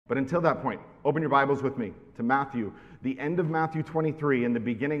But until that point, open your Bibles with me to Matthew, the end of Matthew 23 and the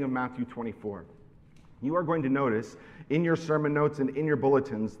beginning of Matthew 24. You are going to notice in your sermon notes and in your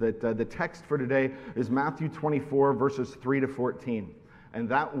bulletins that the text for today is Matthew 24, verses 3 to 14. And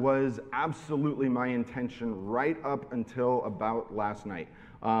that was absolutely my intention right up until about last night.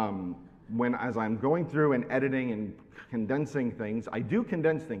 As I'm going through and editing and condensing things, I do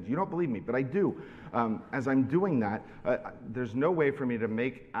condense things. You don't believe me, but I do. As I'm doing that, there's no way for me to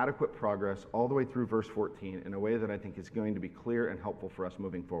make adequate progress all the way through verse 14 in a way that I think is going to be clear and helpful for us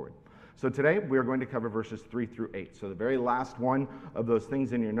moving forward. So today, we are going to cover verses 3 through 8. So the very last one of those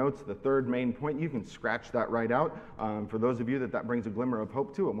things in your notes, the third main point, you can scratch that right out. For those of you that brings a glimmer of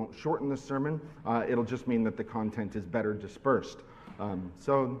hope to, it won't shorten the sermon. It'll just mean that the content is better dispersed.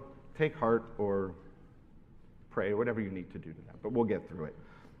 So take heart or pray, whatever you need to do to that, but we'll get through it.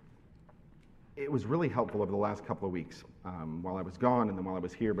 It was really helpful over the last couple of weeks while I was gone and then while I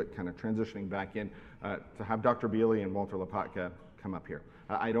was here, but kind of transitioning back in, to have Dr. Bealey and Walter Lopatka come up here.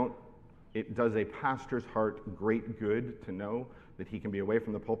 It does a pastor's heart great good to know that he can be away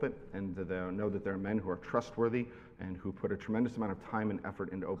from the pulpit and to know that there are men who are trustworthy and who put a tremendous amount of time and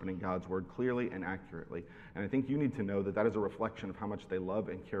effort into opening God's word clearly and accurately. And I think you need to know that that is a reflection of how much they love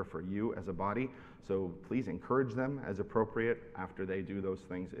and care for you as a body. So please encourage them as appropriate after they do those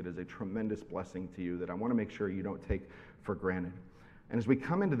things. It is a tremendous blessing to you that I want to make sure you don't take for granted. And as we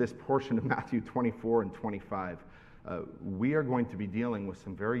come into this portion of Matthew 24 and 25, we are going to be dealing with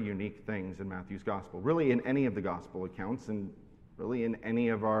some very unique things in Matthew's gospel, really in any of the gospel accounts and really in any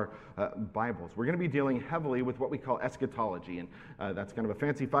of our Bibles. We're going to be dealing heavily with what we call eschatology, and that's kind of a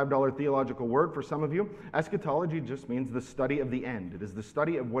fancy $5 theological word for some of you. Eschatology just means the study of the end. It is the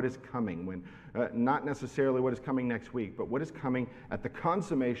study of what is coming, when not necessarily what is coming next week, but what is coming at the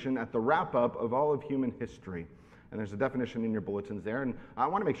consummation, at the wrap-up of all of human history. And there's a definition in your bulletins there, and I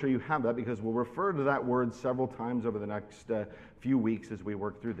want to make sure you have that because we'll refer to that word several times over the next few weeks as we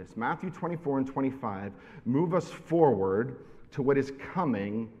work through this. Matthew 24 and 25 move us forward to what is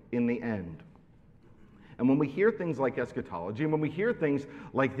coming in the end. And when we hear things like eschatology, and when we hear things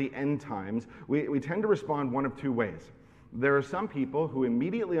like the end times, we tend to respond one of two ways. There are some people who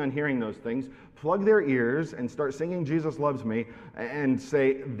immediately on hearing those things plug their ears and start singing Jesus Loves Me and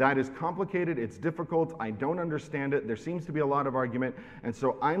say, that is complicated, it's difficult, I don't understand it, there seems to be a lot of argument, and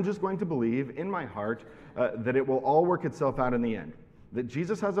so I'm just going to believe in my heart that it will all work itself out in the end. That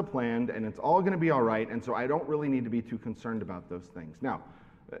Jesus has a plan and it's all going to be all right, and so I don't really need to be too concerned about those things. Now,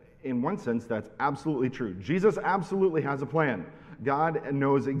 in one sense, that's absolutely true. Jesus absolutely has a plan. God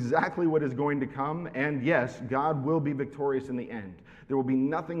knows exactly what is going to come, and yes, God will be victorious in the end. There will be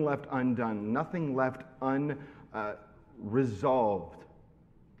nothing left undone, nothing left unresolved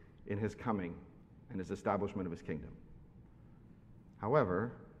in his coming and his establishment of his kingdom.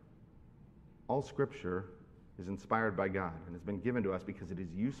 However, all Scripture is inspired by God and has been given to us because it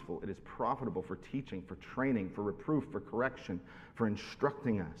is useful, it is profitable for teaching, for training, for reproof, for correction, for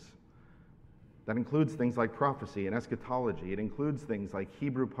instructing us. That includes things like prophecy and eschatology. It includes things like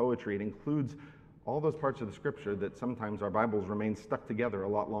Hebrew poetry. It includes all those parts of the Scripture that sometimes our Bibles remain stuck together a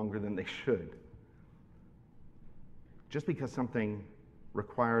lot longer than they should. Just because something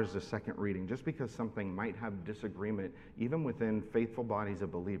requires a second reading, just because something might have disagreement, even within faithful bodies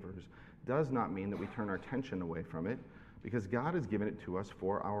of believers, does not mean that we turn our attention away from it, because God has given it to us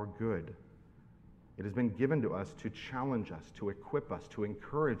for our good. It has been given to us to challenge us, to equip us, to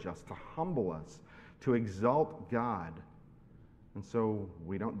encourage us, to humble us, to exalt God. And so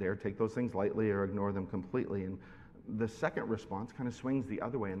we don't dare take those things lightly or ignore them completely. And the second response kind of swings the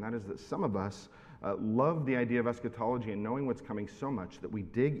other way, and that is that some of us love the idea of eschatology and knowing what's coming so much that we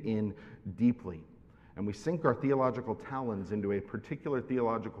dig in deeply. And we sink our theological talons into a particular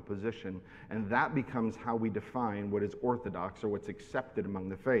theological position, and that becomes how we define what is orthodox or what's accepted among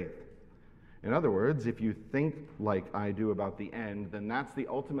the faith. In other words, if you think like I do about the end, then that's the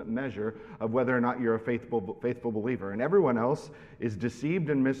ultimate measure of whether or not you're a faithful believer. And everyone else is deceived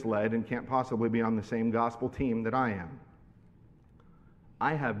and misled and can't possibly be on the same gospel team that I am.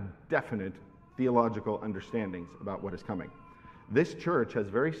 I have definite theological understandings about what is coming. This church has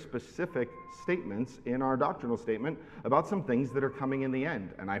very specific statements in our doctrinal statement about some things that are coming in the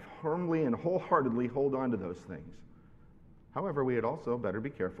end, and I firmly and wholeheartedly hold on to those things. However, we had also better be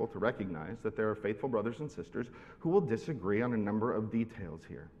careful to recognize that there are faithful brothers and sisters who will disagree on a number of details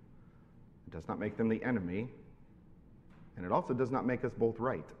here. It does not make them the enemy, and it also does not make us both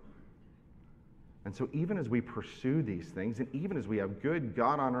right. And so even as we pursue these things, and even as we have good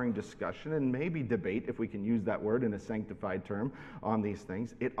God-honoring discussion, and maybe debate, if we can use that word in a sanctified term, on these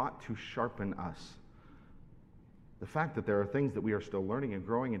things, it ought to sharpen us. the fact that there are things that we are still learning and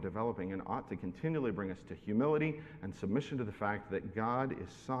growing and developing and ought to continually bring us to humility and submission to the fact that God is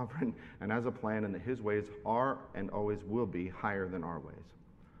sovereign and has a plan and that his ways are and always will be higher than our ways.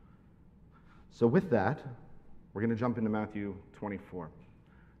 So with that, we're going to jump into Matthew 24.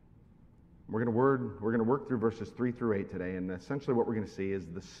 We're going to work through verses 3 through 8 today, and essentially what we're going to see is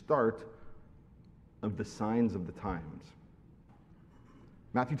the start of the signs of the times.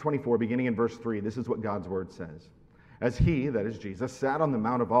 Matthew 24, beginning in verse 3, this is what God's word says. As he, that is Jesus, sat on the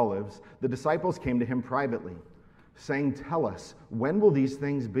Mount of Olives, the disciples came to him privately, saying, "Tell us, when will these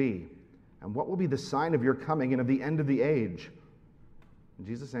things be? And what will be the sign of your coming and of the end of the age?" And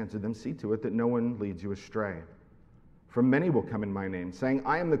Jesus answered them, "See to it that no one leads you astray. For many will come in my name, saying,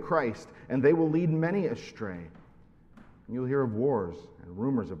 'I am the Christ,' and they will lead many astray. And you'll hear of wars and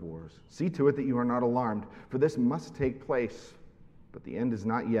rumors of wars. See to it that you are not alarmed, for this must take place, but the end is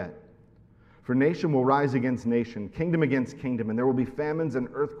not yet. For nation will rise against nation, kingdom against kingdom, and there will be famines and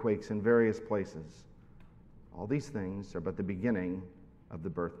earthquakes in various places. All these things are but the beginning of the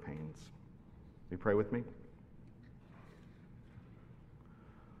birth pains." Will you pray with me?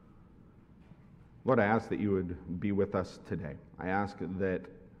 Lord, I ask that you would be with us today. I ask that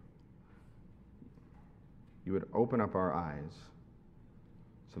you would open up our eyes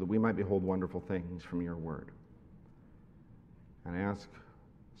so that we might behold wonderful things from your word. And I ask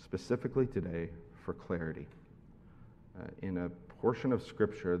specifically today for clarity in a portion of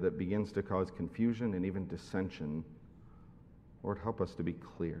Scripture that begins to cause confusion and even dissension. Lord, help us to be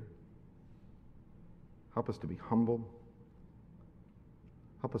clear. Help us to be humble.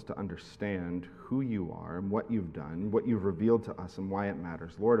 Help us to understand who you are and what you've done, what you've revealed to us and why it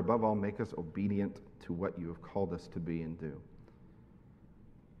matters. Lord, above all, make us obedient to what you have called us to be and do.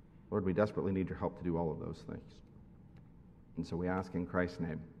 Lord, we desperately need your help to do all of those things. And so we ask in Christ's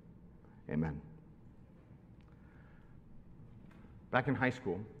name, amen. Back in high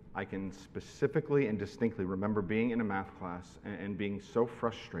school, I can specifically and distinctly remember being in a math class and being so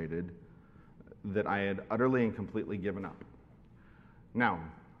frustrated that I had utterly and completely given up. Now,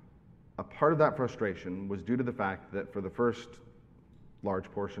 a part of that frustration was due to the fact that for the first large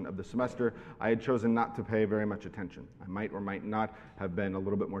portion of the semester, I had chosen not to pay very much attention. I might or might not have been a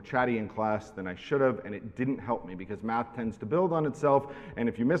little bit more chatty in class than I should have, and it didn't help me because math tends to build on itself, and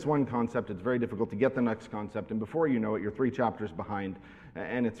if you miss one concept, it's very difficult to get the next concept, and before you know it, you're 3 chapters behind,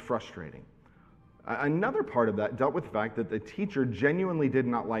 and it's frustrating. Another part of that dealt with the fact that the teacher genuinely did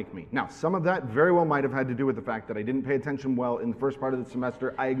not like me. Now, some of that very well might have had to do with the fact that I didn't pay attention well in the first part of the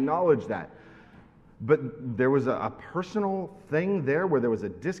semester. I acknowledge that. But there was a personal thing there where there was a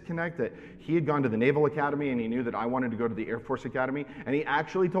disconnect that he had gone to the Naval Academy and he knew that I wanted to go to the Air Force Academy. And he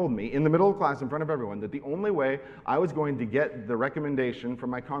actually told me in the middle of class in front of everyone that the only way I was going to get the recommendation from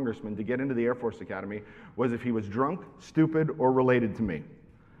my congressman to get into the Air Force Academy was if he was drunk, stupid, or related to me.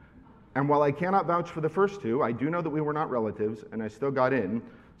 And while I cannot vouch for the first two, I do know that we were not relatives, and I still got in,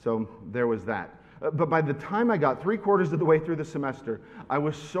 so there was that. But by the time I got 3/4 of the way through the semester, I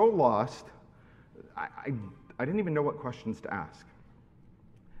was so lost, I didn't even know what questions to ask.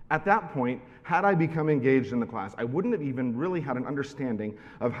 At that point, had I become engaged in the class, I wouldn't have even really had an understanding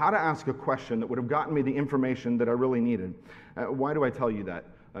of how to ask a question that would have gotten me the information that I really needed. Why do I tell you that?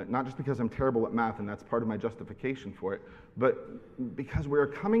 Not just because I'm terrible at math and that's part of my justification for it, but because we're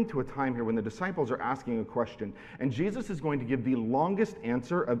coming to a time here when the disciples are asking a question, and Jesus is going to give the longest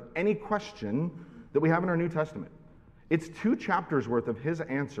answer of any question that we have in our New Testament. It's 2 chapters worth of his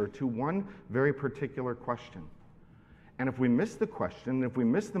answer to one very particular question. And if we miss the question, if we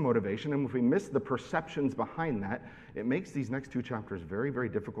miss the motivation, and if we miss the perceptions behind that, it makes these next 2 chapters very, very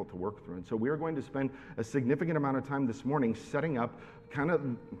difficult to work through. And so we are going to spend a significant amount of time this morning setting up kind of,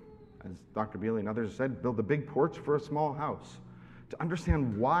 as Dr. Bealey and others said, build a big porch for a small house. To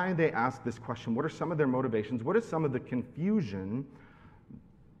understand why they ask this question, what are some of their motivations, what is some of the confusion,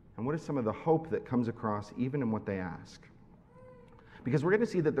 and what is some of the hope that comes across even in what they ask. Because we're going to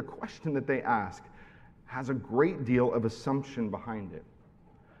see that the question that they ask has a great deal of assumption behind it.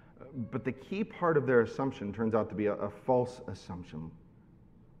 But the key part of their assumption turns out to be a false assumption.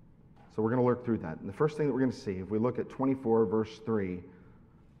 So we're going to work through that. And the first thing that we're going to see, if we look at 24 verse 3,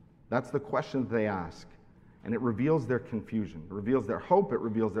 that's the question that they ask. And it reveals their confusion. It reveals their hope, it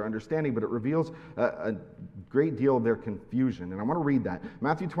reveals their understanding, but it reveals a great deal of their confusion. And I want to read that.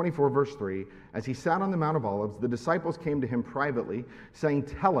 Matthew 24 verse 3, as he sat on the Mount of Olives, the disciples came to him privately, saying,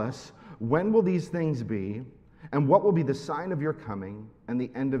 "Tell us, when will these things be, and what will be the sign of your coming and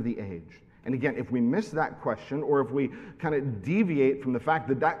the end of the age?" And again, if we miss that question, or if we kind of deviate from the fact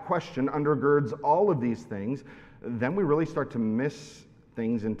that that question undergirds all of these things, then we really start to miss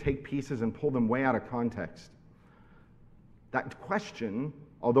things and take pieces and pull them way out of context. That question,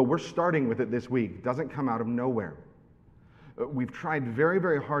 although we're starting with it this week, doesn't come out of nowhere. We've tried very,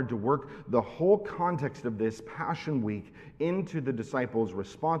 very hard to work the whole context of this Passion Week into the disciples'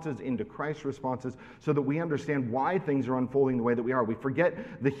 responses, into Christ's responses, so that we understand why things are unfolding the way that we are. We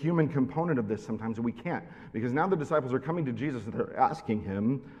forget the human component of this sometimes, and we can't. Because now the disciples are coming to Jesus and they're asking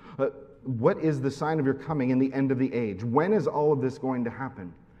him, what is the sign of your coming in the end of the age? When is all of this going to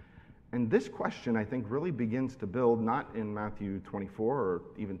happen? And this question, I think, really begins to build, not in Matthew 24 or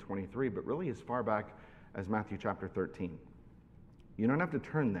even 23, but really as far back as Matthew chapter 13. You don't have to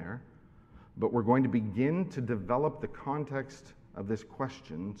turn there, but we're going to begin to develop the context of this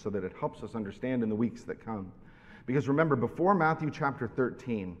question so that it helps us understand in the weeks that come. Because remember, before Matthew chapter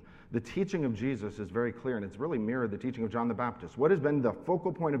 13, the teaching of Jesus is very clear, and it's really mirrored the teaching of John the Baptist. What has been the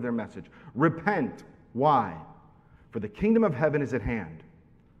focal point of their message? Repent. Why? For the kingdom of heaven is at hand.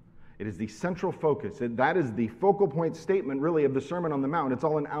 It is the central focus. That is the focal point statement, really, of the Sermon on the Mount. It's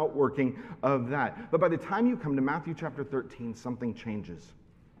all an outworking of that. But by the time you come to Matthew chapter 13, something changes.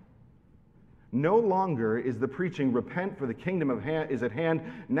 No longer is the preaching, repent for the kingdom is at hand.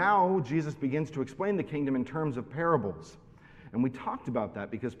 Now Jesus begins to explain the kingdom in terms of parables. And we talked about that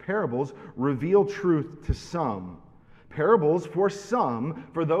because parables reveal truth to some. Parables, for some,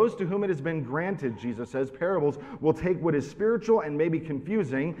 for those to whom it has been granted, Jesus says, parables will take what is spiritual and maybe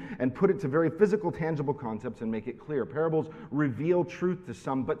confusing and put it to very physical, tangible concepts and make it clear. Parables reveal truth to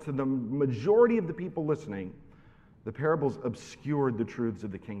some, but to the majority of the people listening, the parables obscured the truths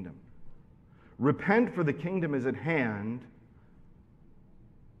of the kingdom. Repent, for the kingdom is at hand,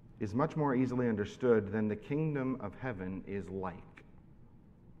 is much more easily understood than the kingdom of heaven is like.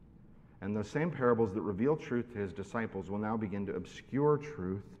 And those same parables that reveal truth to his disciples will now begin to obscure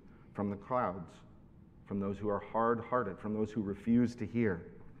truth from the crowds, from those who are hard-hearted, from those who refuse to hear.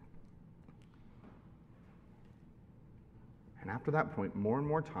 And after that point, more and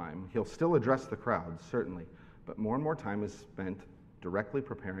more time, he'll still address the crowds, certainly, but more and more time is spent directly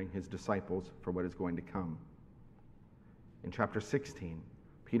preparing his disciples for what is going to come. In chapter 16,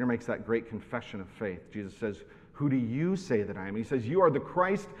 Peter makes that great confession of faith. Jesus says, "Who do you say that I am?" He says, "You are the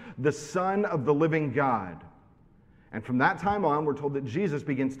Christ, the Son of the living God." And from that time on, we're told that Jesus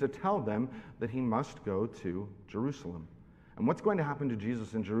begins to tell them that he must go to Jerusalem. And what's going to happen to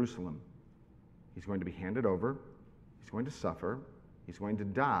Jesus in Jerusalem? He's going to be handed over, he's going to suffer, he's going to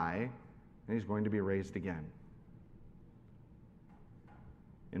die, and he's going to be raised again.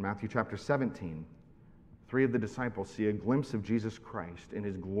 In Matthew chapter 17, 3 of the disciples see a glimpse of Jesus Christ in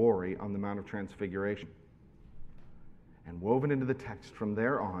his glory on the Mount of Transfiguration. And woven into the text from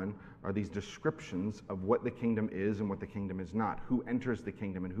there on are these descriptions of what the kingdom is and what the kingdom is not, who enters the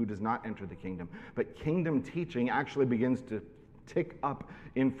kingdom and who does not enter the kingdom. But kingdom teaching actually begins to tick up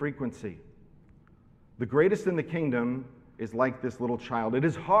in frequency. The greatest in the kingdom is like this little child. It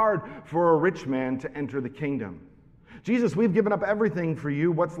is hard for a rich man to enter the kingdom. Jesus, we've given up everything for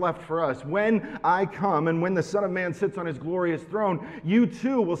you. What's left for us? When I come and when the Son of Man sits on his glorious throne, you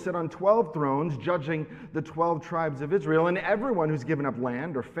too will sit on 12 thrones, judging the 12 tribes of Israel. And everyone who's given up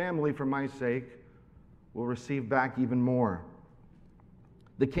land or family for my sake will receive back even more.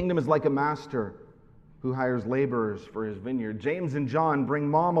 The kingdom is like a master who hires laborers for his vineyard. James and John bring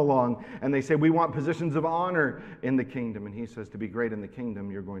mom along, and they say, we want positions of honor in the kingdom. And he says, to be great in the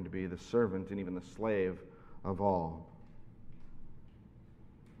kingdom, you're going to be the servant and even the slave of all.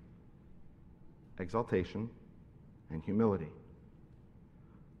 Exaltation and humility.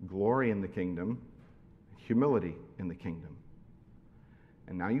 Glory in the kingdom, humility in the kingdom.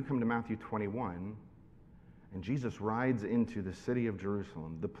 And now you come to Matthew 21, and Jesus rides into the city of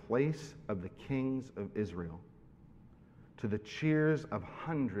Jerusalem, the place of the kings of Israel, to the cheers of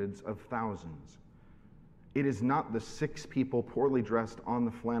hundreds of thousands. It is not the 6 people poorly dressed on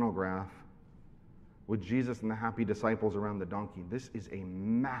the flannel graph with Jesus and the happy disciples around the donkey. This is a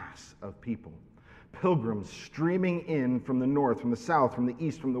mass of people. Pilgrims streaming in from the north, from the south, from the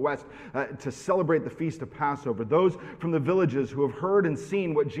east, from the west, to celebrate the feast of Passover. Those from the villages who have heard and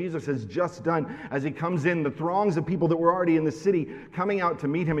seen what Jesus has just done as he comes in, the throngs of people that were already in the city coming out to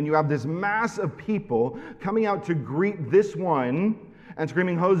meet him. And you have this mass of people coming out to greet this one and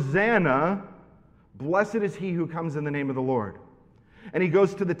screaming, Hosanna, blessed is he who comes in the name of the Lord. And he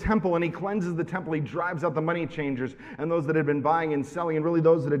goes to the temple and he cleanses the temple. He drives out the money changers and those that had been buying and selling, and really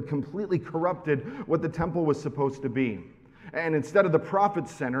those that had completely corrupted what the temple was supposed to be. And instead of the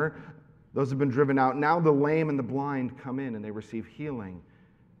prophet's center, those have been driven out. Now the lame and the blind come in and they receive healing.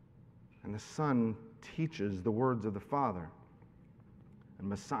 And the Son teaches the words of the Father. And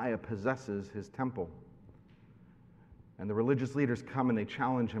Messiah possesses his temple. And the religious leaders come and they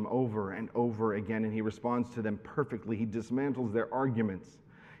challenge him over and over again, and he responds to them perfectly. He dismantles their arguments.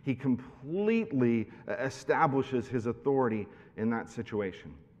 He completely establishes his authority in that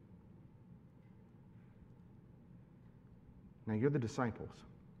situation. Now, you're the disciples.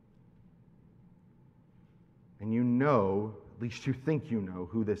 And you know, at least you think you know,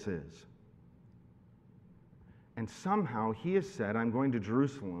 who this is. And somehow he has said, I'm going to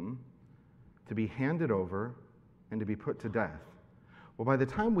Jerusalem to be handed over and to be put to death. Well, by the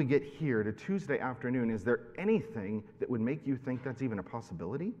time we get here to Tuesday afternoon, is there anything that would make you think that's even a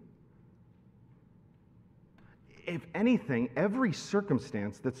possibility? If anything, every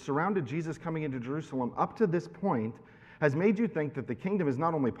circumstance that surrounded Jesus coming into Jerusalem up to this point has made you think that the kingdom is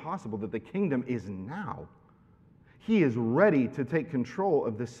not only possible, that the kingdom is now. He is ready to take control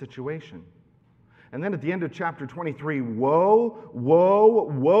of this situation. And then at the end of chapter 23, woe, woe,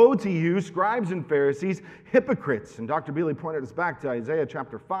 woe to you, scribes and Pharisees, hypocrites. And Dr. Bealey pointed us back to Isaiah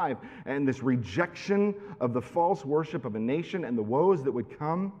chapter 5 and this rejection of the false worship of a nation and the woes that would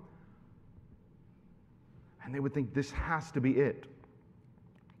come. And they would think this has to be it.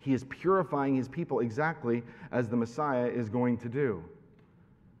 He is purifying his people exactly as the Messiah is going to do.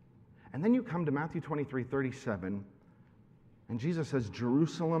 And then you come to Matthew 23:37, and Jesus says,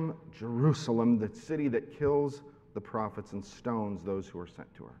 Jerusalem, Jerusalem, the city that kills the prophets and stones those who are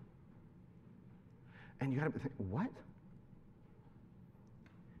sent to her. And you got to think, what?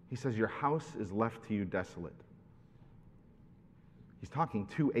 He says, your house is left to you desolate. He's talking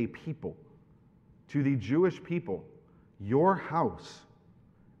to a people, to the Jewish people. Your house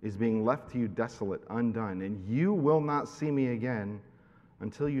is being left to you desolate, undone, and you will not see me again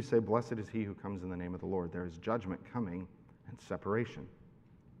until you say, blessed is he who comes in the name of the Lord. There is judgment coming and separation.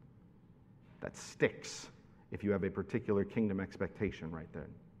 That sticks if you have a particular kingdom expectation right there.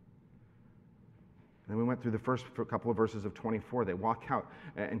 And then we went through the first couple of verses of 24. They walk out,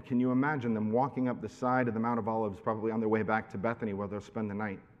 and can you imagine them walking up the side of the Mount of Olives, probably on their way back to Bethany where they'll spend the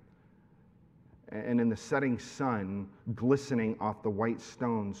night. And in the setting sun, glistening off the white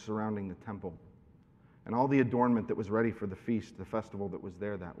stones surrounding the temple. And all the adornment that was ready for the feast, the festival that was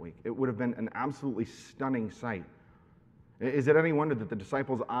there that week. It would have been an absolutely stunning sight. Is it any wonder that the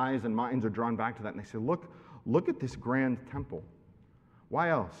disciples' eyes and minds are drawn back to that? And they say, look at this grand temple. Why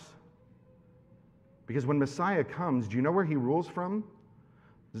else? Because when Messiah comes, do you know where he rules from?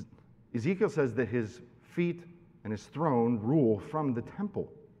 Ezekiel says that his feet and his throne rule from the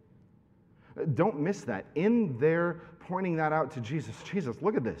temple. Don't miss that. In there, pointing that out to Jesus,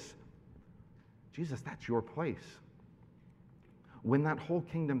 look at this. Jesus, that's your place. When that whole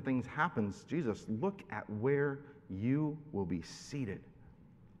kingdom thing happens, Jesus, look at where you will be seated.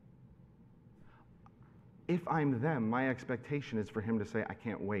 If I'm them, my expectation is for him to say, I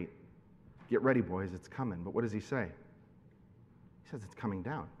can't wait. Get ready, boys, it's coming. But what does he say? He says it's coming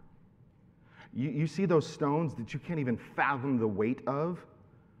down. You see those stones that you can't even fathom the weight of?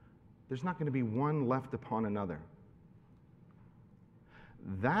 There's not going to be one left upon another.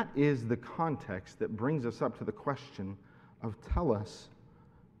 That is the context that brings us up to the question of, tell us,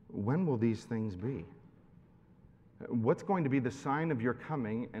 when will these things be? What's going to be the sign of your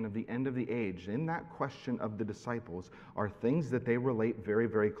coming and of the end of the age? In that question of the disciples are things that they relate very,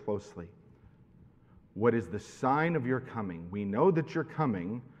 very closely. What is the sign of your coming? We know that you're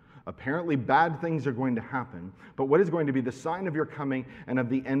coming. Apparently bad things are going to happen, but what is going to be the sign of your coming and of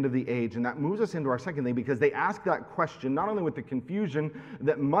the end of the age? And that moves us into our second thing, because they ask that question not only with the confusion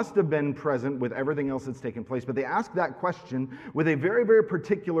that must have been present with everything else that's taken place, but they ask that question with a very, very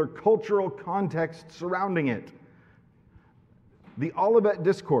particular cultural context surrounding it. The Olivet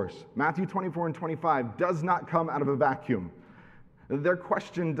Discourse, Matthew 24 and 25, does not come out of a vacuum. Their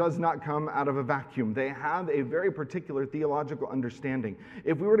question does not come out of a vacuum. They have a very particular theological understanding.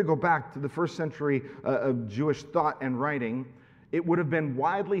 If we were to go back to the first century of Jewish thought and writing, it would have been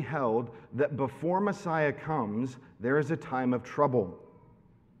widely held that before Messiah comes, there is a time of trouble.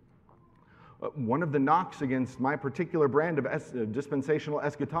 One of the knocks against my particular brand of dispensational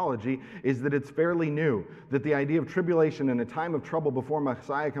eschatology is that it's fairly new, that the idea of tribulation and a time of trouble before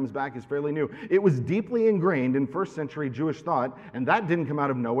Messiah comes back is fairly new. It was deeply ingrained in first century Jewish thought, and that didn't come out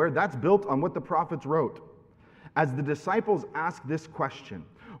of nowhere. That's built on what the prophets wrote. As the disciples ask this question,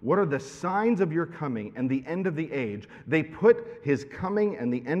 what are the signs of your coming and the end of the age? They put his coming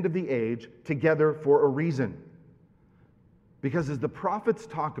and the end of the age together for a reason. Because as the prophets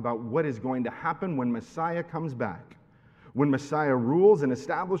talk about what is going to happen when Messiah comes back, when Messiah rules and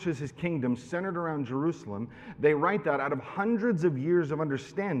establishes his kingdom centered around Jerusalem, they write that out of hundreds of years of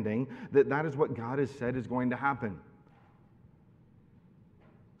understanding that that is what God has said is going to happen.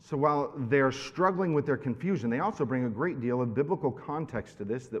 So while they're struggling with their confusion, they also bring a great deal of biblical context to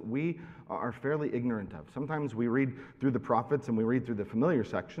this that we are fairly ignorant of. Sometimes we read through the prophets and we read through the familiar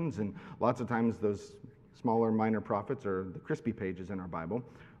sections, and lots of times those smaller minor prophets are the crispy pages in our Bible.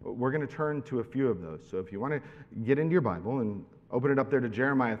 We're going to turn to a few of those. So if you want to get into your Bible and open it up there to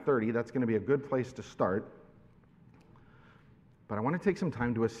Jeremiah 30, that's going to be a good place to start. But I want to take some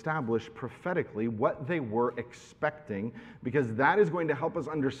time to establish prophetically what they were expecting, because that is going to help us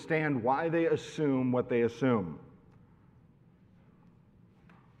understand why they assume what they assume.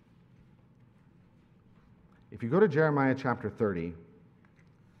 If you go to Jeremiah chapter 30,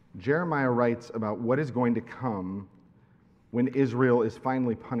 Jeremiah writes about what is going to come when Israel is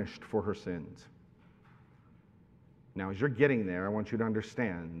finally punished for her sins. Now, as you're getting there, I want you to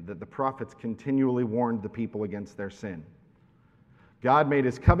understand that the prophets continually warned the people against their sin. God made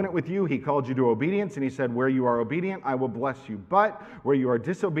his covenant with you. He called you to obedience, and he said, where you are obedient, I will bless you. But where you are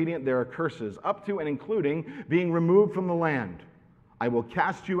disobedient, there are curses, up to and including being removed from the land. I will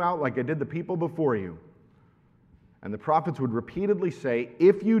cast you out like I did the people before you. And the prophets would repeatedly say,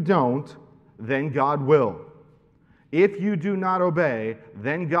 if you don't, then God will. If you do not obey,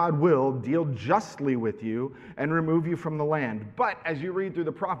 then God will deal justly with you and remove you from the land. But as you read through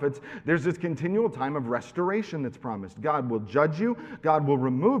the prophets, there's this continual time of restoration that's promised. God will judge you, God will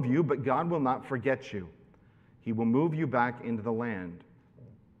remove you, but God will not forget you. He will move you back into the land.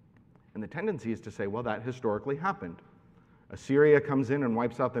 And the tendency is to say, well, that historically happened. Assyria comes in and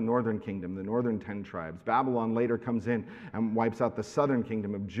wipes out the northern kingdom, the northern 10 tribes. Babylon later comes in and wipes out the southern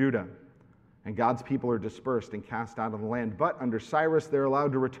kingdom of Judah. And God's people are dispersed and cast out of the land. But under Cyrus, they're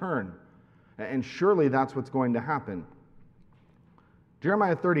allowed to return. And surely that's what's going to happen.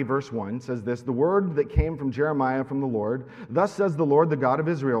 Jeremiah 30, verse 1 says this, the word that came from Jeremiah from the Lord, thus says the Lord, the God of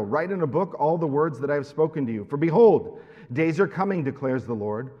Israel, write in a book all the words that I have spoken to you. For behold, days are coming, declares the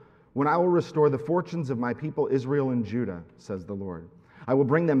Lord, when I will restore the fortunes of my people Israel and Judah, says the Lord. I will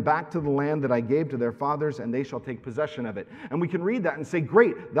bring them back to the land that I gave to their fathers, and they shall take possession of it. And we can read that and say,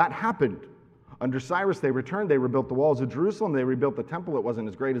 great, that happened. Under Cyrus, they returned, they rebuilt the walls of Jerusalem, they rebuilt the temple. It wasn't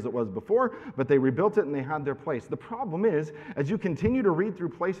as great as it was before, but they rebuilt it and they had their place. The problem is, as you continue to read through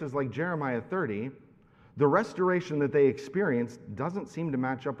places like Jeremiah 30, the restoration that they experienced doesn't seem to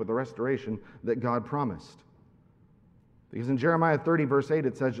match up with the restoration that God promised. Because in Jeremiah 30, verse 8,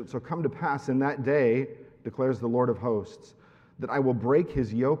 it says, it shall come to pass in that day, declares the Lord of hosts, that I will break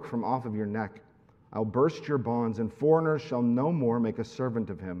his yoke from off of your neck. I'll burst your bonds, and foreigners shall no more make a servant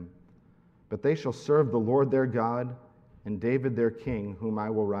of him. But they shall serve the Lord their God and David their king, whom I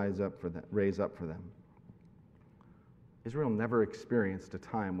will raise up for them. Israel never experienced a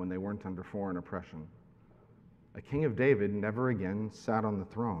time when they weren't under foreign oppression. A king of David never again sat on the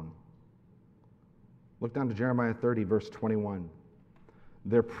throne. Look down to Jeremiah 30, verse 21.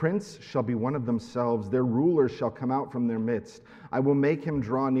 Their prince shall be one of themselves. Their ruler shall come out from their midst. I will make him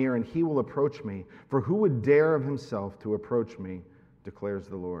draw near, and he will approach me. For who would dare of himself to approach me, declares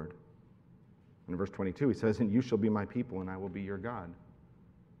the Lord. In verse 22, he says, and you shall be my people, and I will be your God.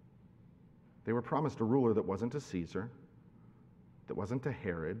 They were promised a ruler that wasn't a Caesar, that wasn't a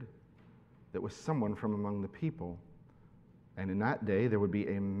Herod, that was someone from among the people. And in that day, there would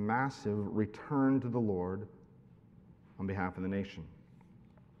be a massive return to the Lord on behalf of the nation.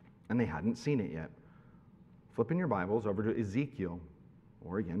 And they hadn't seen it yet. Flip in your Bibles over to Ezekiel,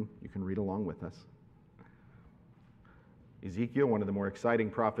 or again, you can read along with us. Ezekiel, one of the more exciting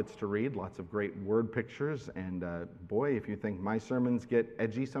prophets to read, lots of great word pictures, and boy, if you think my sermons get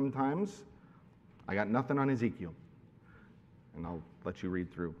edgy sometimes, I got nothing on Ezekiel, and I'll let you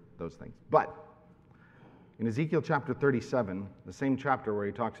read through those things. But in Ezekiel chapter 37, the same chapter where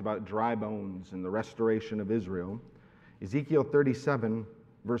he talks about dry bones and the restoration of Israel, Ezekiel 37,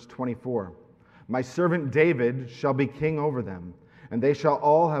 verse 24, my servant David shall be king over them, and they shall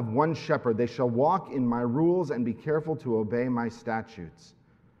all have one shepherd. They shall walk in my rules and be careful to obey my statutes.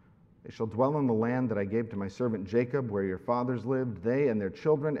 They shall dwell in the land that I gave to my servant Jacob, where your fathers lived. They and their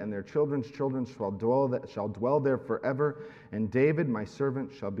children's children shall dwell there forever. And David, my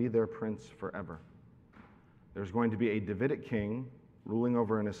servant, shall be their prince forever. There's going to be a Davidic king ruling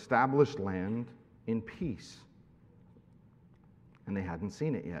over an established land in peace. And they hadn't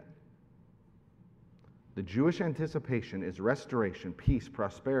seen it yet. The Jewish anticipation is restoration, peace,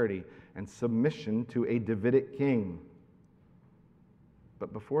 prosperity, and submission to a Davidic king.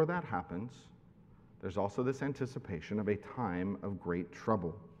 But before that happens, there's also this anticipation of a time of great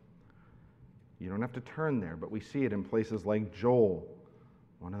trouble. You don't have to turn there, but we see it in places like Joel,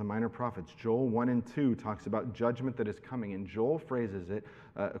 one of the minor prophets. Joel 1 and 2 talks about judgment that is coming, and Joel phrases it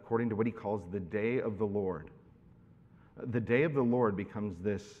according to what he calls the day of the Lord. the day of the Lord becomes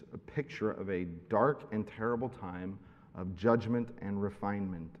this picture of a dark and terrible time of judgment and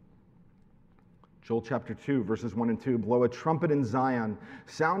refinement. Joel chapter 2, verses 1 and 2, blow a trumpet in Zion,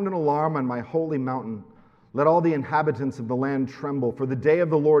 sound an alarm on my holy mountain. Let all the inhabitants of the land tremble, for the day of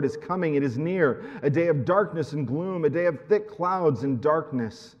the Lord is coming, it is near, a day of darkness and gloom, a day of thick clouds and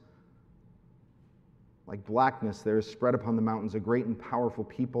darkness. Like blackness, there is spread upon the mountains a great and powerful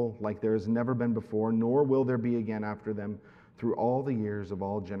people, like there has never been before, nor will there be again after them through all the years of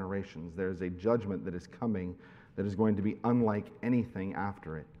all generations. There is a judgment that is coming that is going to be unlike anything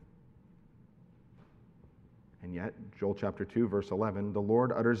after it. And yet, Joel chapter 2, verse 11, the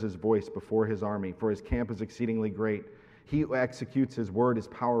Lord utters his voice before his army, for his camp is exceedingly great. He who executes his word is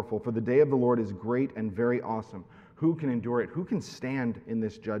powerful, for the day of the Lord is great and very awesome. Who can endure it? Who can stand in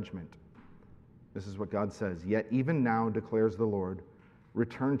this judgment? This is what God says. Yet even now, declares the Lord,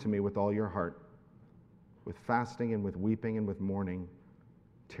 return to me with all your heart, with fasting and with weeping and with mourning.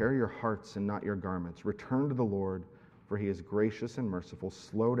 Tear your hearts and not your garments. Return to the Lord, for he is gracious and merciful,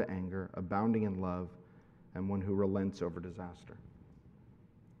 slow to anger, abounding in love, and one who relents over disaster.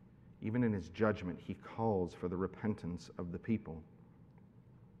 Even in his judgment, he calls for the repentance of the people.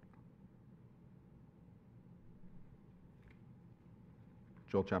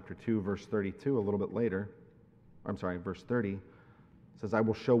 Joel chapter 2, verse 32, a little bit later, verse 30, says, I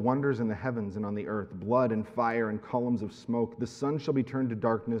will show wonders in the heavens and on the earth, blood and fire and columns of smoke. The sun shall be turned to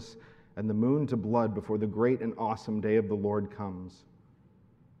darkness and the moon to blood before the great and awesome day of the Lord comes.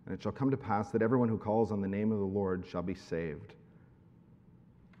 And it shall come to pass that everyone who calls on the name of the Lord shall be saved.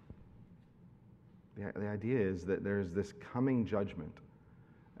 The idea is that there's this coming judgment,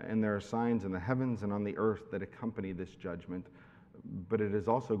 and there are signs in the heavens and on the earth that accompany this judgment, but it is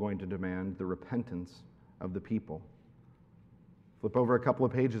also going to demand the repentance of the people. Flip over a couple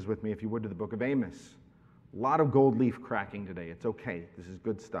of pages with me, if you would, to the book of Amos. A lot of gold leaf cracking today. It's okay. This is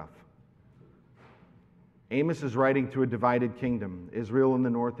good stuff. Amos is writing to a divided kingdom, Israel in the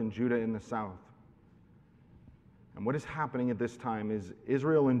north and Judah in the south. And what is happening at this time is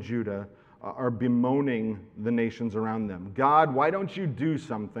Israel and Judah are bemoaning the nations around them. God, why don't you do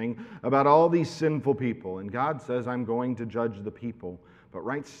something about all these sinful people? And God says, I'm going to judge the people. But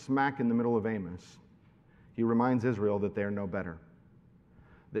right smack in the middle of Amos, he reminds Israel that they are no better.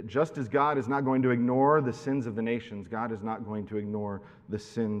 That just as God is not going to ignore the sins of the nations, God is not going to ignore the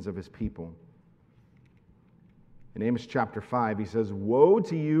sins of his people. In Amos chapter 5, he says, woe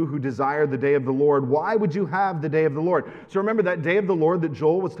to you who desire the day of the Lord. Why would you have the day of the Lord? So remember that day of the Lord that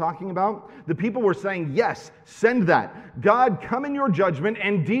Joel was talking about? The people were saying, yes, send that. God, come in your judgment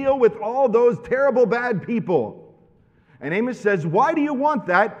and deal with all those terrible bad people. And Amos says, why do you want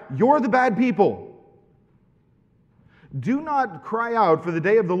that? You're the bad people. Do not cry out for the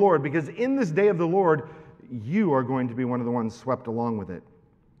day of the Lord, because in this day of the Lord, you are going to be one of the ones swept along with it.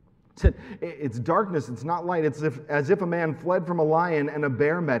 It's darkness, it's not light. It's as if a man fled from a lion and a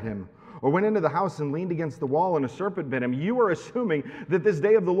bear met him, or went into the house and leaned against the wall and a serpent bit him. You are assuming that this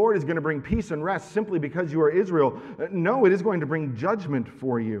day of the Lord is going to bring peace and rest simply because you are Israel. No, it is going to bring judgment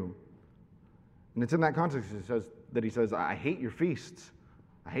for you. And it's in that context he says, I hate your feasts.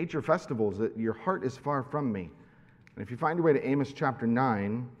 I hate your festivals. That your heart is far from me. And if you find your way to Amos chapter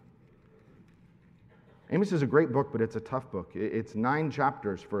 9, Amos is a great book, but it's a tough book. It's 9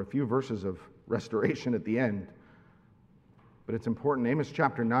 chapters for a few verses of restoration at the end. But it's important. Amos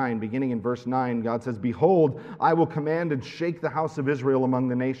chapter 9, beginning in verse 9, God says, behold, I will command and shake the house of Israel among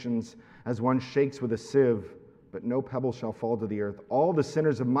the nations as one shakes with a sieve, but no pebble shall fall to the earth. All the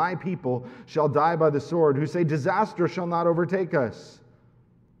sinners of my people shall die by the sword, who say, disaster shall not overtake us.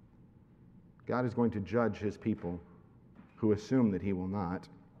 God is going to judge his people who assume that he will not.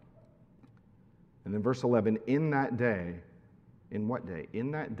 And then verse 11, in that day, in what day? In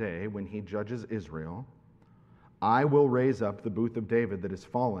that day when he judges Israel, I will raise up the booth of David that has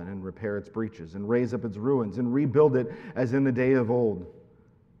fallen and repair its breaches, and raise up its ruins and rebuild it as in the day of old,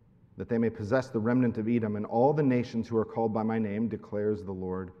 that they may possess the remnant of Edom and all the nations who are called by my name, declares the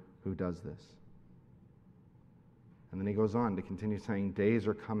Lord who does this. And then he goes on to continue saying, days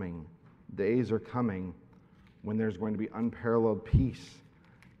are coming when there's going to be unparalleled peace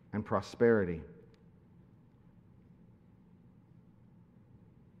and prosperity.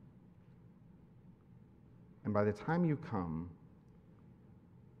 And by the time you come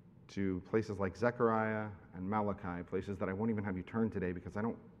to places like Zechariah and Malachi, places that I won't even have you turn today because I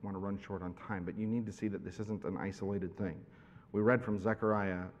don't want to run short on time, but you need to see that this isn't an isolated thing. We read from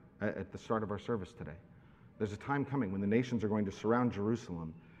Zechariah at the start of our service today. There's a time coming when the nations are going to surround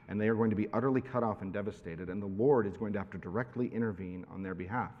Jerusalem, and they are going to be utterly cut off and devastated, and the Lord is going to have to directly intervene on their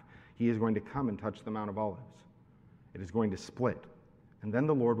behalf. He is going to come and touch the Mount of Olives. It is going to split, and then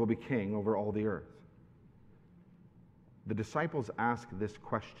the Lord will be king over all the earth. The disciples ask this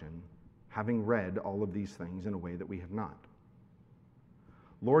question, having read all of these things in a way that we have not.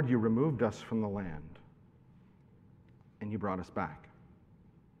 Lord, you removed us from the land, and you brought us back.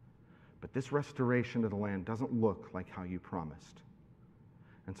 But this restoration of the land doesn't look like how you promised.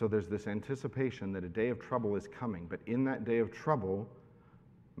 And so there's this anticipation that a day of trouble is coming, but in that day of trouble,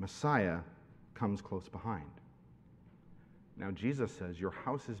 Messiah comes close behind. Now Jesus says, your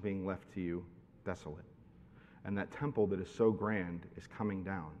house is being left to you desolate, and that temple that is so grand is coming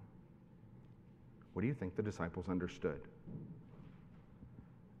down. What do you think the disciples understood?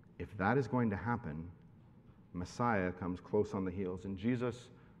 If that is going to happen, Messiah comes close on the heels. And Jesus,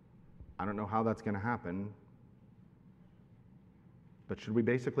 I don't know how that's going to happen, but should we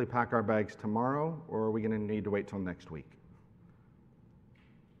basically pack our bags tomorrow, or are we going to need to wait till next week?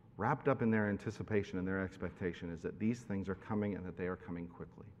 Wrapped up in their anticipation and their expectation is that these things are coming and that they are coming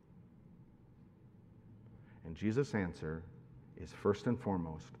quickly. And Jesus' answer is first and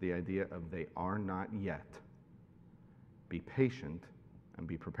foremost the idea of they are not yet. Be patient and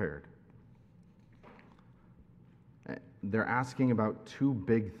be prepared. They're asking about two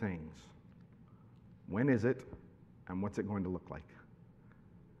big things. When is it, and what's it going to look like?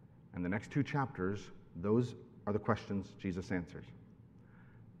 And the next two chapters, those are the questions Jesus answers.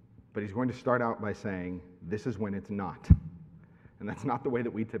 But he's going to start out by saying, this is when it's not. And that's not the way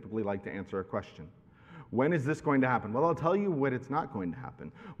that we typically like to answer a question. When is this going to happen? Well, I'll tell you what it's not going to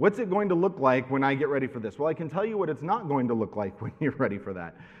happen. What's it going to look like when I get ready for this? Well, I can tell you what it's not going to look like when you're ready for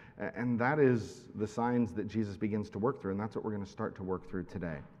that. And that is the signs that Jesus begins to work through, and that's what we're going to start to work through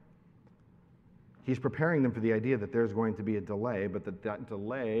today. He's preparing them for the idea that there's going to be a delay, but that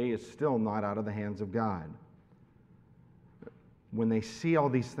delay is still not out of the hands of God. When they see all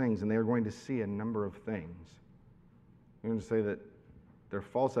these things, and they are going to see a number of things, I'm going to say that their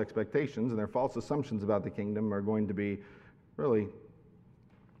false expectations and their false assumptions about the kingdom are going to be really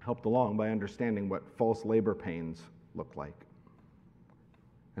helped along by understanding what false labor pains look like.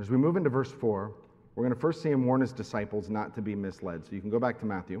 As we move into verse 4, we're going to first see him warn his disciples not to be misled. So you can go back to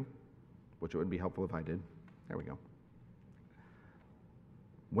Matthew, which it would be helpful if I did. There we go.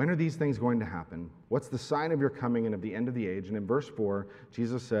 When are these things going to happen? What's the sign of your coming and of the end of the age? And in verse 4,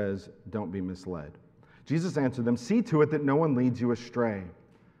 Jesus says, don't be misled. Jesus answered them, see to it that no one leads you astray.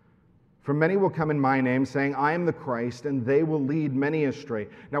 For many will come in my name, saying, I am the Christ, and they will lead many astray.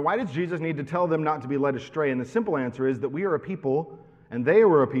 Now, why does Jesus need to tell them not to be led astray? And the simple answer is that we are a people, and they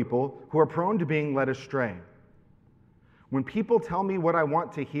were a people, who are prone to being led astray. When people tell me what I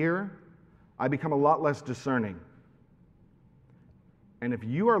want to hear, I become a lot less discerning. And if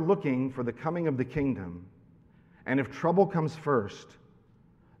you are looking for the coming of the kingdom, and if trouble comes first,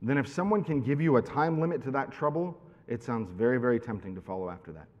 then if someone can give you a time limit to that trouble, it sounds very, very tempting to follow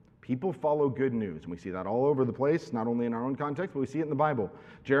after that. People follow good news, and we see that all over the place, not only in our own context, but we see it in the Bible.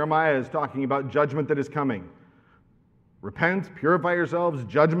 Jeremiah is talking about judgment that is coming. Repent, purify yourselves,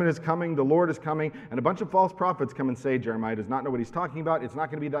 judgment is coming, the Lord is coming, and a bunch of false prophets come and say, Jeremiah does not know what he's talking about, it's not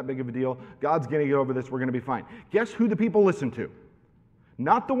going to be that big of a deal, God's going to get over this, we're going to be fine. Guess who the people listen to?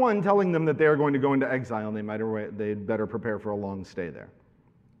 Not the one telling them that they are going to go into exile and they'd better prepare for a long stay there.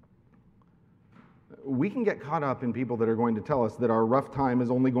 We can get caught up in people that are going to tell us that our rough time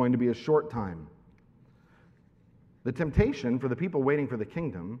is only going to be a short time. The temptation for the people waiting for the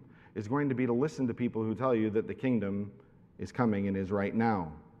kingdom is going to be to listen to people who tell you that the kingdom is coming and is right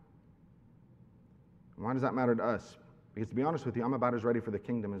now. Why does that matter to us? Because to be honest with you, I'm about as ready for the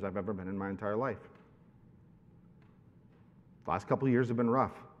kingdom as I've ever been in my entire life. The last couple of years have been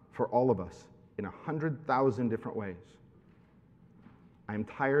rough for all of us in 100,000 different ways. I'm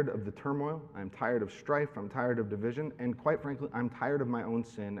tired of the turmoil, I'm tired of strife, I'm tired of division, and quite frankly, I'm tired of my own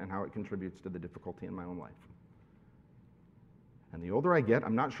sin and how it contributes to the difficulty in my own life. And the older I get,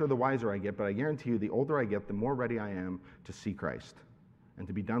 I'm not sure the wiser I get, but I guarantee you the older I get, the more ready I am to see Christ and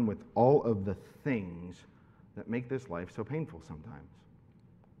to be done with all of the things that make this life so painful sometimes.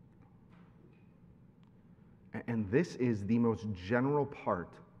 And this is the most general part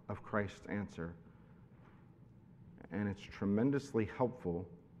of Christ's answer. And it's tremendously helpful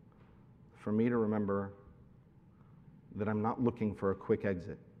for me to remember that I'm not looking for a quick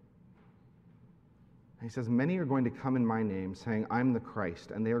exit. He says, many are going to come in my name, saying, I'm the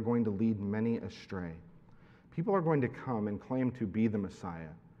Christ, and they are going to lead many astray. People are going to come and claim to be the Messiah,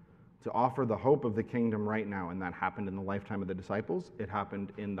 to offer the hope of the kingdom right now. And that happened in the lifetime of the disciples. It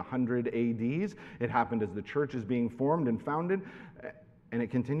happened in the 100 ADs. It happened as the church is being formed and founded. And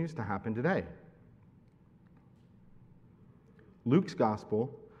it continues to happen today. Luke's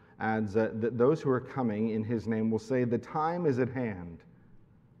gospel adds that those who are coming in his name will say, "The time is at hand."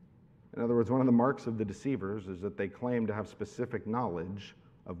 In other words, one of the marks of the deceivers is that they claim to have specific knowledge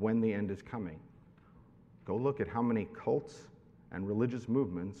of when the end is coming. Go look at how many cults and religious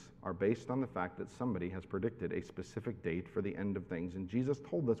movements are based on the fact that somebody has predicted a specific date for the end of things. And Jesus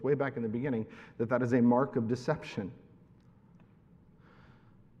told us way back in the beginning that that is a mark of deception.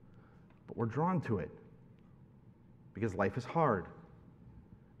 But we're drawn to it because life is hard.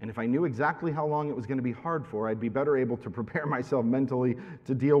 And if I knew exactly how long it was going to be hard for, I'd be better able to prepare myself mentally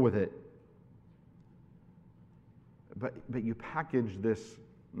to deal with it. But you package this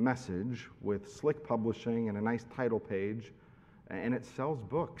message with slick publishing and a nice title page, and it sells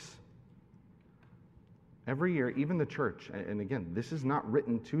books. Every year, even the church, and again, this is not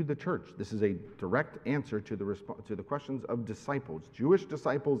written to the church. This is a direct answer to the questions of disciples, Jewish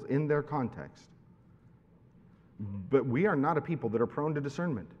disciples in their context. But we are not a people that are prone to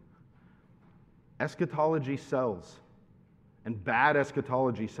discernment. Eschatology sells, and bad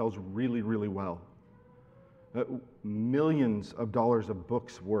eschatology sells really, really well. Millions of dollars of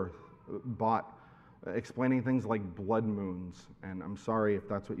books worth bought explaining things like blood moons. And I'm sorry if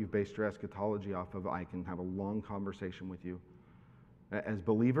that's what you've based your eschatology off of. I can have a long conversation with you. As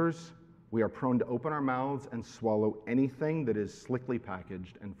believers, we are prone to open our mouths and swallow anything that is slickly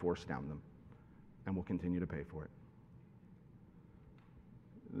packaged and forced down them. And we'll continue to pay for it.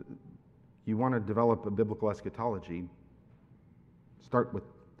 You want to develop a biblical eschatology, start with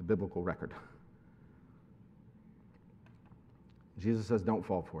the biblical record. Jesus says, don't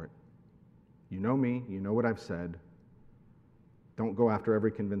fall for it. You know me, you know what I've said. Don't go after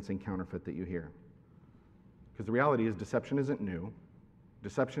every convincing counterfeit that you hear. Because the reality is deception isn't new.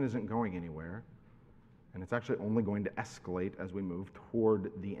 Deception isn't going anywhere. And it's actually only going to escalate as we move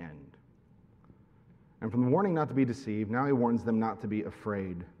toward the end. And from the warning not to be deceived, now he warns them not to be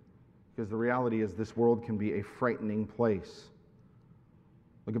afraid. Because the reality is this world can be a frightening place.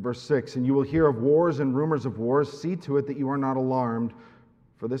 Look at verse 6. And you will hear of wars and rumors of wars. See to it that you are not alarmed,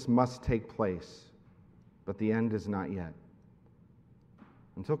 for this must take place. But the end is not yet.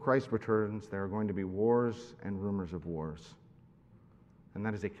 Until Christ returns, there are going to be wars and rumors of wars. And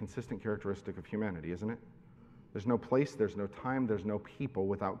that is a consistent characteristic of humanity, isn't it? There's no place, there's no time, there's no people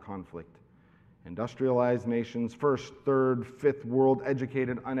without conflict. Industrialized nations, first, third, fifth world,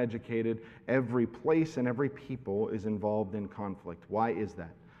 educated, uneducated, every place and every people is involved in conflict. Why is that?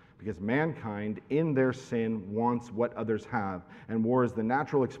 Because mankind, in their sin, wants what others have. And war is the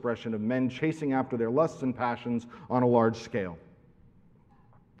natural expression of men chasing after their lusts and passions on a large scale.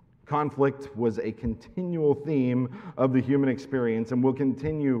 Conflict was a continual theme of the human experience and will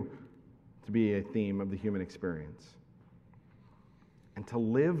continue to be a theme of the human experience. And to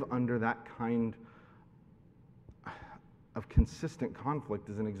live under that kind of consistent conflict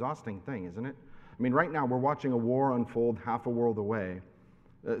is an exhausting thing, isn't it? I mean, right now we're watching a war unfold half a world away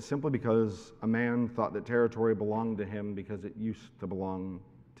simply because a man thought that territory belonged to him because it used to belong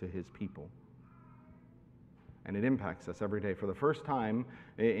to his people. And it impacts us every day. For the first time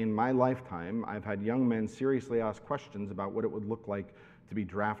in my lifetime, I've had young men seriously ask questions about what it would look like to be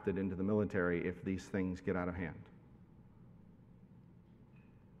drafted into the military if these things get out of hand.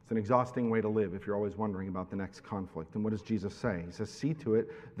 It's an exhausting way to live if you're always wondering about the next conflict. And what does Jesus say? He says, see to it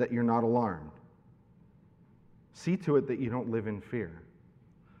that you're not alarmed. See to it that you don't live in fear.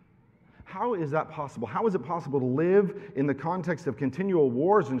 How is that possible? How is it possible to live in the context of continual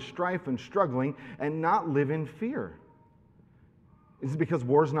wars and strife and struggling and not live in fear? Is it because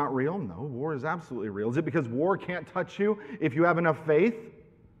war is not real? No, war is absolutely real. Is it because war can't touch you if you have enough faith?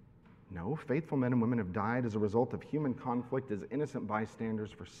 No, faithful men and women have died as a result of human conflict as innocent bystanders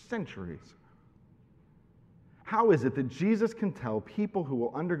for centuries. How is it that Jesus can tell people who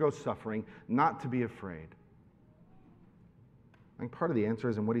will undergo suffering not to be afraid? I think part of the answer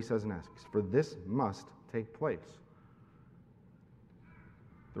is in what he says next. For this must take place.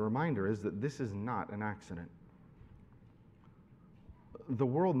 The reminder is that this is not an accident. The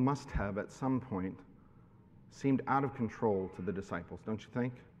world must have, at some point, seemed out of control to the disciples, don't you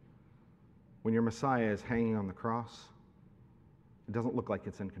think? When your Messiah is hanging on the cross, it doesn't look like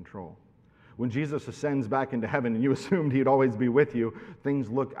it's in control. When Jesus ascends back into heaven and you assumed he'd always be with you, things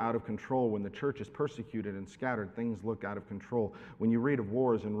look out of control. When the church is persecuted and scattered, things look out of control. When you read of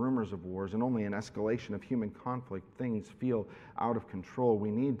wars and rumors of wars and only an escalation of human conflict, things feel out of control. We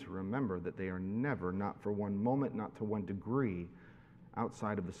need to remember that they are never, not for one moment, not to one degree,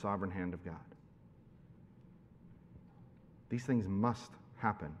 outside of the sovereign hand of God. These things must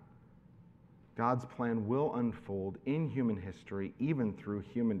happen. God's plan will unfold in human history, even through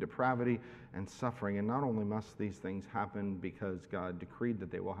human depravity and suffering. And not only must these things happen because God decreed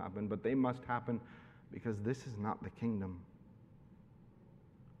that they will happen, but they must happen because this is not the kingdom.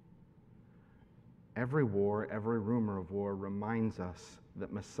 Every war, every rumor of war reminds us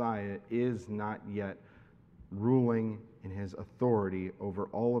that Messiah is not yet ruling in his authority over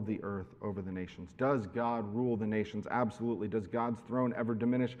all of the earth, over the nations. Does God rule the nations? Absolutely. Does God's throne ever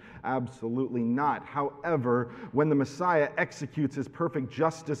diminish? Absolutely not. However, when the Messiah executes his perfect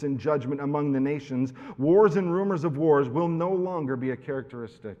justice and judgment among the nations, wars and rumors of wars will no longer be a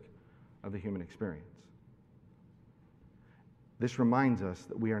characteristic of the human experience. This reminds us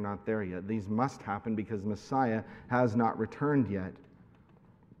that we are not there yet. These must happen because Messiah has not returned yet.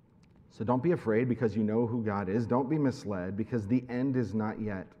 So don't be afraid because you know who God is. Don't be misled because the end is not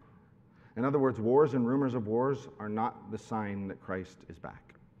yet. In other words, wars and rumors of wars are not the sign that Christ is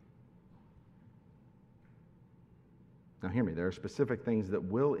back. Now hear me, there are specific things that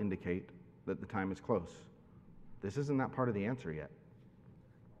will indicate that the time is close. This isn't that part of the answer yet.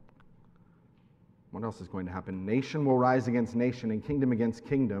 What else is going to happen? Nation will rise against nation and kingdom against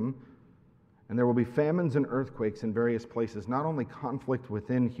kingdom. And there will be famines and earthquakes in various places, not only conflict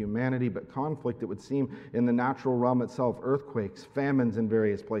within humanity, but conflict, it would seem, in the natural realm itself. Earthquakes, famines in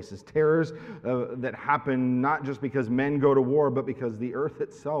various places, terrors that happen not just because men go to war, but because the earth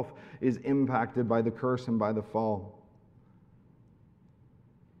itself is impacted by the curse and by the fall.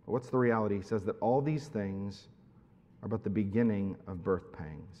 But what's the reality? He says that all these things are but the beginning of birth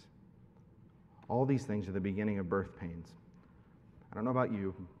pangs. All these things are the beginning of birth pains. I don't know about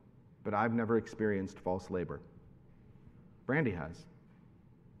you, but I've never experienced false labor. Brandy has.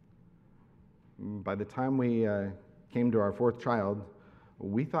 By the time we came to our fourth child,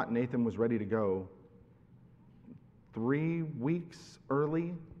 we thought Nathan was ready to go 3 weeks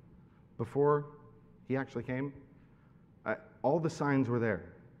early before he actually came. All the signs were there.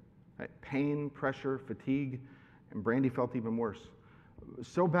 Pain, pressure, fatigue, and Brandy felt even worse.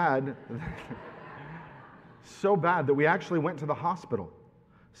 So bad that we actually went to the hospital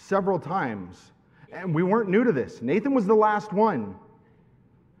several times. And we weren't new to this. Nathan was the last one.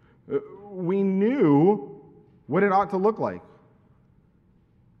 We knew what it ought to look like.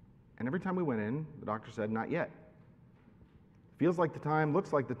 And every time we went in, the doctor said, not yet. Feels like the time,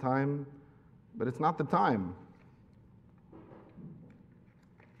 looks like the time, but it's not the time.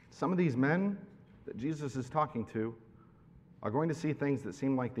 Some of these men that Jesus is talking to are going to see things that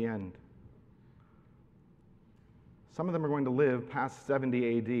seem like the end. Some of them are going to live past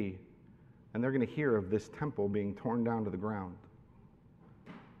 70 AD, and they're going to hear of this temple being torn down to the ground.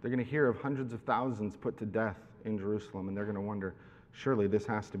 They're going to hear of hundreds of thousands put to death in Jerusalem, and they're going to wonder, surely this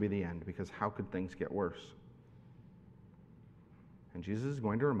has to be the end, because how could things get worse? And Jesus is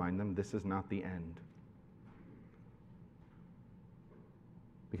going to remind them this is not the end.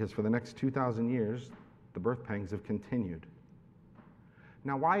 Because for the next 2,000 years, the birth pangs have continued.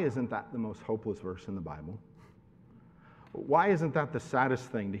 Now, why isn't that the most hopeless verse in the Bible? Why isn't that the saddest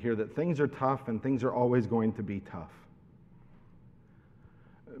thing to hear that things are tough and things are always going to be tough?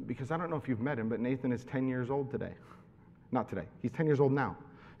 Because I don't know if you've met him, but Nathan is 10 years old today. Not today. He's 10 years old now.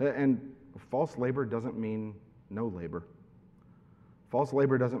 And false labor doesn't mean no labor. False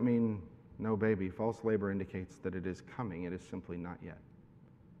labor doesn't mean no baby. False labor indicates that it is coming. It is simply not yet.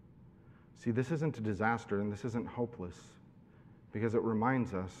 See, this isn't a disaster and this isn't hopeless because it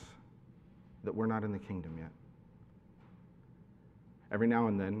reminds us that we're not in the kingdom yet. Every now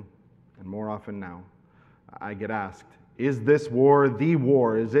and then, and more often now, I get asked, is this war the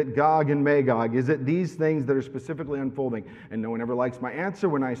war? Is it Gog and Magog? Is it these things that are specifically unfolding? And no one ever likes my answer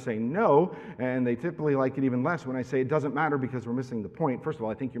when I say no, and they typically like it even less when I say it doesn't matter because we're missing the point. First of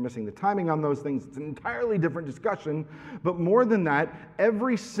all, I think you're missing the timing on those things. It's an entirely different discussion. But more than that,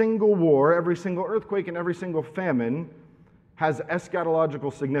 every single war, every single earthquake, and every single famine has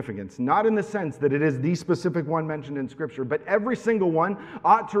eschatological significance, not in the sense that it is the specific one mentioned in Scripture, but every single one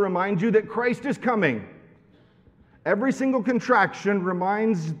ought to remind you that Christ is coming. Every single contraction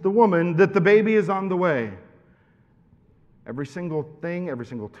reminds the woman that the baby is on the way. Every single thing, every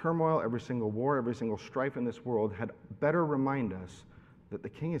single turmoil, every single war, every single strife in this world had better remind us that the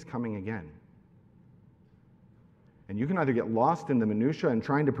King is coming again. And you can either get lost in the minutia and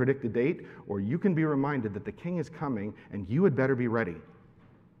trying to predict a date, or you can be reminded that the King is coming and you had better be ready.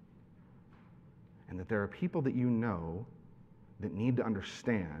 And that there are people that you know that need to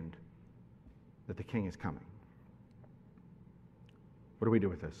understand that the King is coming. What do we do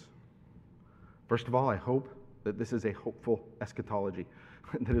with this? First of all, I hope that this is a hopeful eschatology.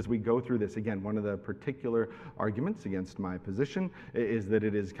 That as we go through this, again, one of the particular arguments against my position is that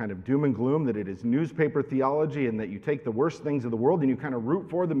it is kind of doom and gloom, that it is newspaper theology, and that you take the worst things of the world and you kind of root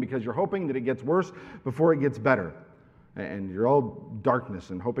for them because you're hoping that it gets worse before it gets better. And you're all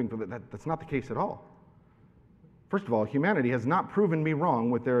darkness and hoping for that. That's not the case at all. First of all, humanity has not proven me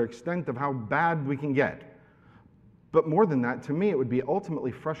wrong with their extent of how bad we can get. But more than that, to me, it would be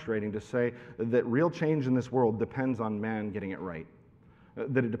ultimately frustrating to say that real change in this world depends on man getting it right.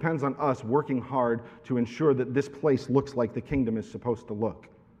 That it depends on us working hard to ensure that this place looks like the kingdom is supposed to look.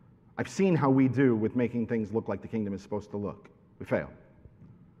 I've seen how we do with making things look like the kingdom is supposed to look. We fail.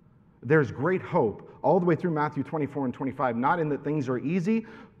 There's great hope all the way through Matthew 24 and 25, not in that things are easy,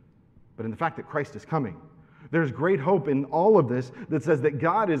 but in the fact that Christ is coming. There's great hope in all of this that says that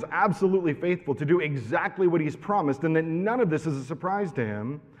God is absolutely faithful to do exactly what he's promised and that none of this is a surprise to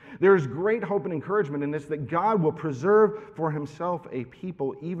him. There's great hope and encouragement in this that God will preserve for himself a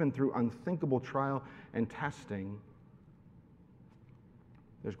people even through unthinkable trial and testing.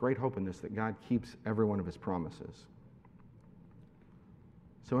 There's great hope in this that God keeps every one of his promises.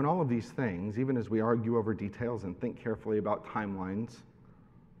 So in all of these things, even as we argue over details and think carefully about timelines,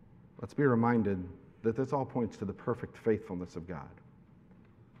 let's be reminded that this all points to the perfect faithfulness of God.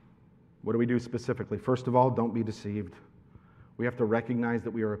 What do we do specifically? First of all, don't be deceived. We have to recognize that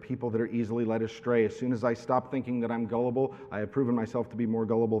we are a people that are easily led astray. As soon as I stop thinking that I'm gullible, I have proven myself to be more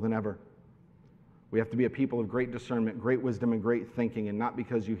gullible than ever. We have to be a people of great discernment, great wisdom, and great thinking, and not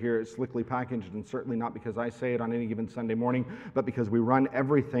because you hear it slickly packaged, and certainly not because I say it on any given Sunday morning, but because we run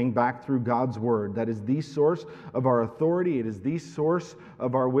everything back through God's Word. That is the source of our authority, it is the source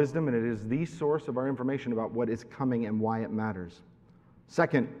of our wisdom, and it is the source of our information about what is coming and why it matters.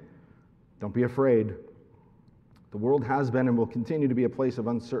 Second, don't be afraid. The world has been and will continue to be a place of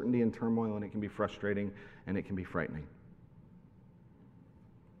uncertainty and turmoil, and it can be frustrating and it can be frightening.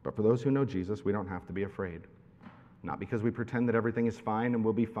 But for those who know Jesus, we don't have to be afraid. Not because we pretend that everything is fine and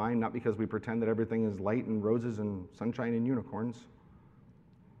will be fine, not because we pretend that everything is light and roses and sunshine and unicorns,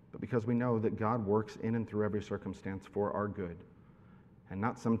 but because we know that God works in and through every circumstance for our good. And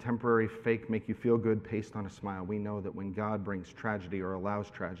not some temporary fake make you feel good paste on a smile. We know that when God brings tragedy or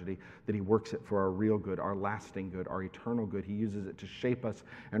allows tragedy, that he works it for our real good, our lasting good, our eternal good. He uses it to shape us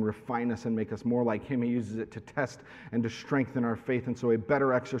and refine us and make us more like him. He uses it to test and to strengthen our faith. And so a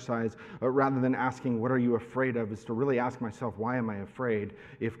better exercise, rather than asking, what are you afraid of, is to really ask myself, why am I afraid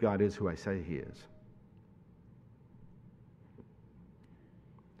if God is who I say he is?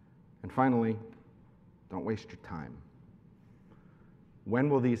 And finally, don't waste your time.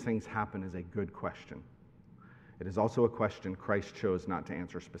 When will these things happen is a good question. It is also a question Christ chose not to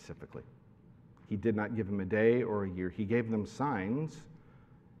answer specifically. He did not give them a day or a year. He gave them signs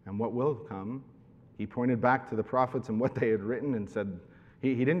and what will come. He pointed back to the prophets and what they had written and said,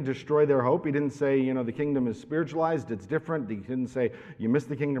 he didn't destroy their hope. He didn't say, the kingdom is spiritualized, it's different. He didn't say, you missed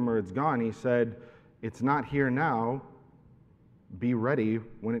the kingdom or it's gone. He said, it's not here now. Be ready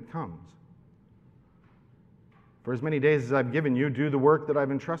when it comes. For as many days as I've given you, do the work that I've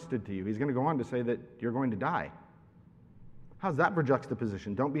entrusted to you. He's going to go on to say that you're going to die. How's that for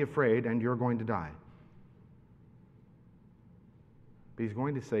juxtaposition? Don't be afraid, and you're going to die. But he's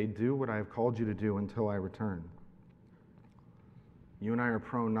going to say, do what I have called you to do until I return. You and I are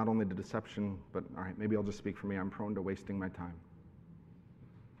prone not only to deception, but, all right, maybe I'll just speak for me. I'm prone to wasting my time.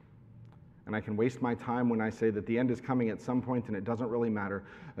 And I can waste my time when I say that the end is coming at some point and it doesn't really matter,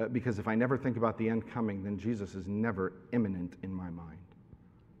 because if I never think about the end coming, then Jesus is never imminent in my mind.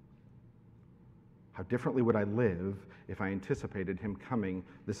 How differently would I live if I anticipated him coming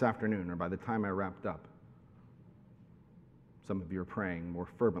this afternoon or by the time I wrapped up? Some of you are praying more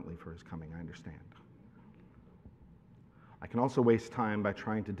fervently for his coming, I understand. I can also waste time by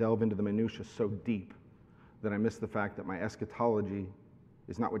trying to delve into the minutiae so deep that I miss the fact that my eschatology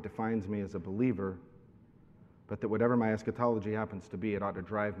is not what defines me as a believer, but that whatever my eschatology happens to be, it ought to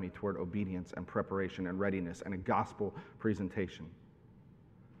drive me toward obedience and preparation and readiness and a gospel presentation.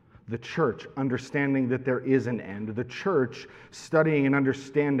 The church, understanding that there is an end, the church studying and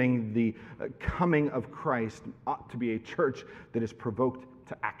understanding the coming of Christ ought to be a church that is provoked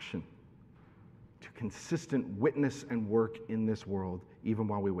to action, to consistent witness and work in this world, even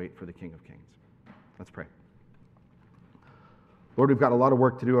while we wait for the King of Kings. Let's pray. Lord, we've got a lot of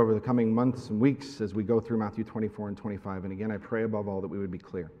work to do over the coming months and weeks as we go through Matthew 24 and 25. And again, I pray above all that we would be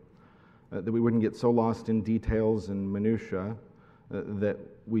clear, that we wouldn't get so lost in details and minutiae that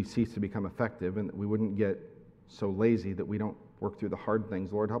we cease to become effective, and that we wouldn't get so lazy that we don't work through the hard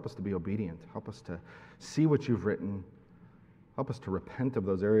things. Lord, help us to be obedient. Help us to see what you've written. Help us to repent of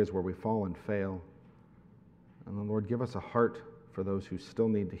those areas where we fall and fail. And the Lord, give us a heart for those who still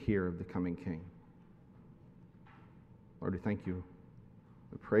need to hear of the coming King. Lord, we thank you.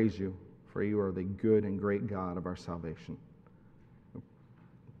 We praise you, for you are the good and great God of our salvation.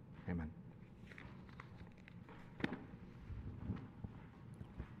 Amen.